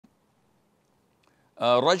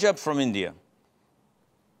Rajab from India.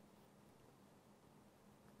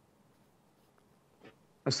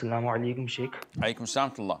 Assalamu alaikum, Sheikh. Alaykum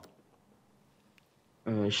salam.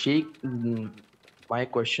 Sheikh, my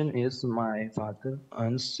question is, my father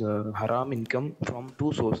earns haram income from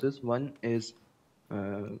two sources. One is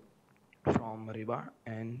from Riba,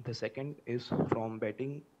 and the second is from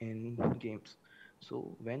betting in games.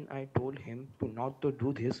 So when I told him to not to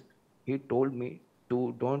do this, he told me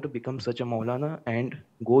to don't become such a Maulana and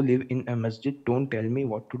go live in a masjid. Don't tell me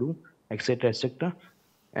what to do, etc., etc.,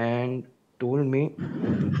 and told me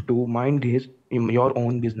to mind your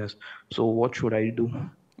own business. So what should I do?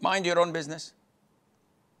 Mind your own business.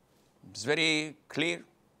 It's very clear.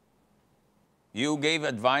 You gave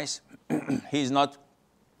advice. He's not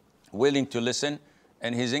willing to listen,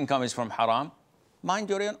 and his income is from haram. Mind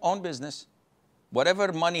your own business.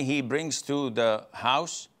 Whatever money he brings to the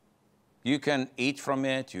house, you can eat from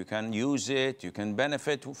it, you can use it, you can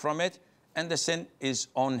benefit from it, and the sin is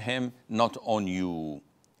on him, not on you.